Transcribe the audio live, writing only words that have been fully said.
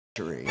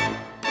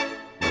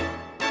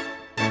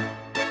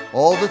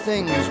All the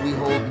things we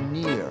hold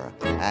near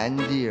and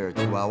dear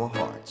to our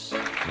hearts.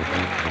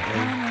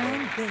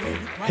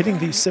 Hitting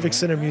the Civic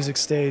Center music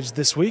stage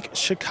this week,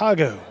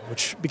 Chicago,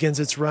 which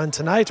begins its run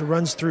tonight,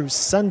 runs through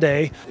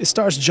Sunday. It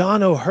stars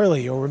John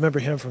O'Hurley. You'll remember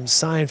him from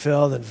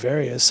Seinfeld and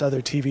various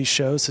other TV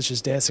shows such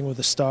as Dancing with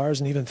the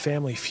Stars and even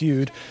Family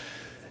Feud.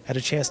 Had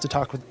a chance to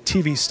talk with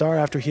TV star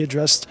after he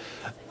addressed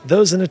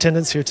those in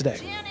attendance here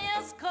today.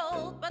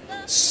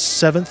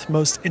 Seventh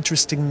most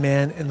interesting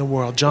man in the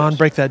world. John,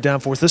 break that down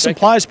for us. This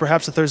implies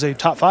perhaps that there's a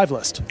top 5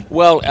 list.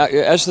 Well,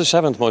 as the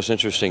 7th most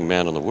interesting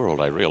man in the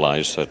world, I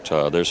realize that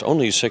there's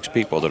only 6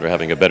 people that are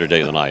having a better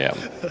day than I am.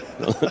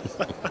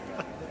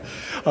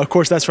 Of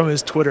course, that's from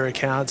his Twitter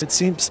account. It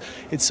seems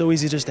it's so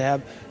easy just to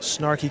have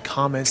snarky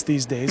comments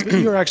these days, but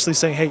you're actually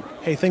saying,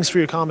 hey, thanks for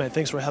your comment.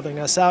 Thanks for having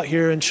us out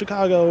here in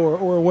Chicago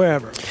or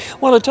wherever.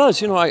 Well, it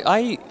does. You know,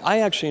 I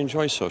actually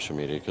enjoy social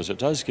media because it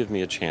does give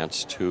me a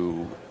chance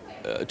to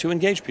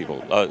engage people,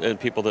 and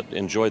people that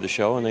enjoy the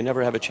show, and they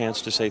never have a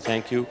chance to say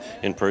thank you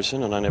in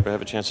person, and I never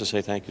have a chance to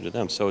say thank you to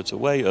them. So it's a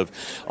way of,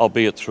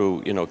 albeit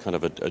through, you know, kind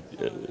of a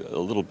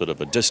little bit of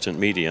a distant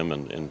medium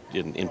and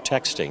in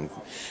texting,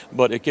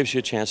 but it gives you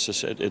a chance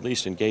to at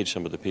least engage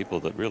some of the people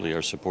that really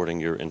are supporting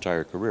your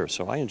entire career.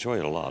 So I enjoy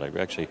it a lot.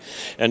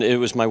 And it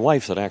was my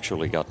wife that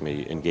actually got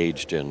me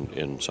engaged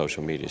in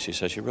social media. She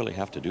says, you really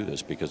have to do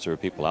this because there are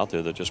people out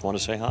there that just want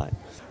to say hi.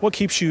 What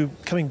keeps you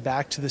coming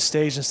back to the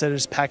stage instead of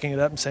just packing it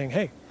up and saying,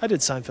 hey, I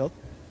did Seinfeld?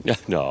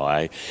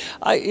 No,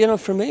 you know,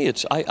 for me,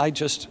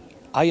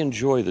 I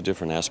enjoy the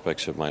different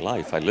aspects of my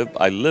life. I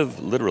live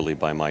literally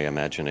by my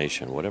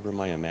imagination. Whatever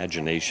my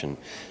imagination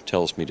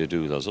tells me to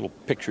do, those little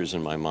pictures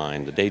in my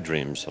mind, the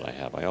daydreams that I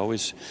have, I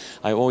always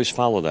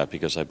follow that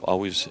because I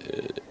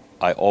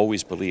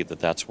always believe that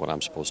that's what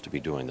I'm supposed to be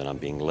doing, that I'm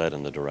being led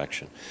in the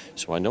direction.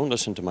 So I don't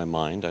listen to my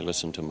mind, I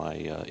listen to my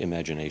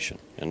imagination,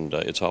 and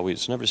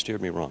it's never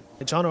steered me wrong.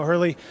 John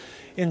O'Hurley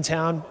in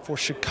town for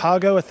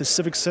Chicago at the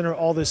Civic Center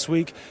all this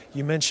week.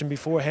 You mentioned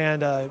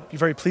beforehand you're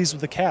very pleased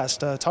with the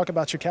cast. Talk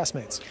about your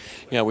castmates.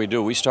 Yeah, we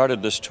do. We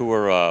started this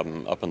tour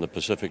up in the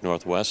Pacific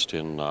Northwest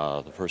in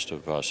the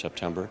 1st of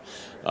September.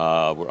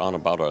 We're on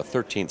about our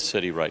 13th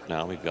city right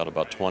now. We've got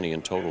about 20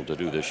 in total to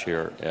do this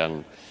year,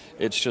 and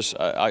it's just,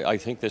 I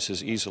think this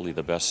is easily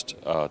the best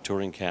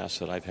touring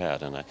cast that I've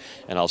had, and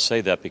I'll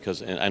say that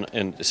because,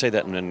 and say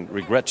that and then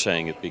regret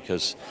saying it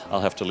because I'll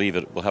have to leave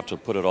it. We'll have to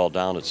put it all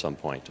down at some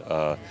point.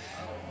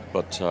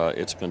 But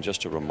it's been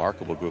just a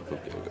remarkable group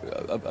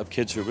of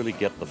kids who really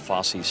get the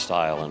Fosse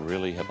style and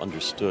really have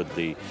understood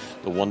the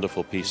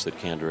wonderful piece that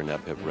Kander and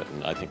Epp have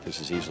written. I think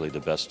this is easily the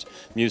best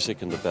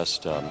music and the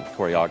best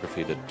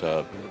choreography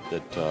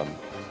that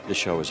this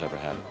show has ever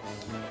had.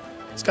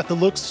 He's got the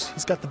looks,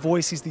 he's got the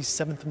voice, he's the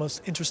 7th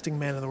most interesting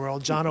man in the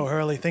world. John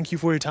O'Hurley, thank you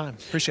for your time.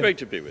 Appreciate it. Great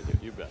to be with you,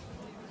 you bet.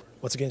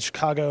 Once again,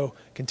 Chicago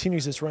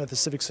continues its run at the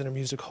Civic Center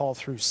Music Hall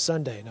through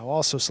Sunday. Now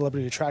also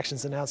celebrity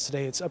attractions announced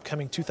today its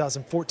upcoming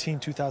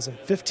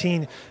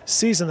 2014-2015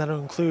 season that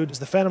will include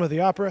The Phantom of the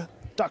Opera,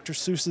 Dr.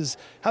 Seuss's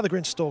How the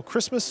Grinch Stole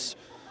Christmas,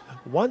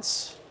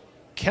 Once,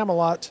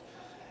 Camelot,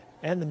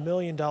 and the $1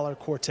 Million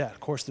Quartet. Of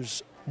course,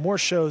 there's more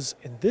shows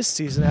in this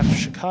season after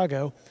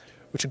Chicago,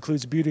 which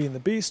includes Beauty and the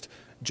Beast,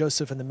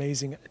 Joseph and the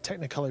Amazing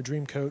Technicolor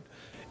Dreamcoat,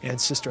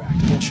 and Sister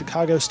Act. Again,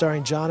 Chicago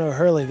starring John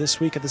O'Hurley this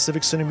week at the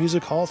Civic Center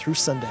Music Hall through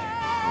Sunday.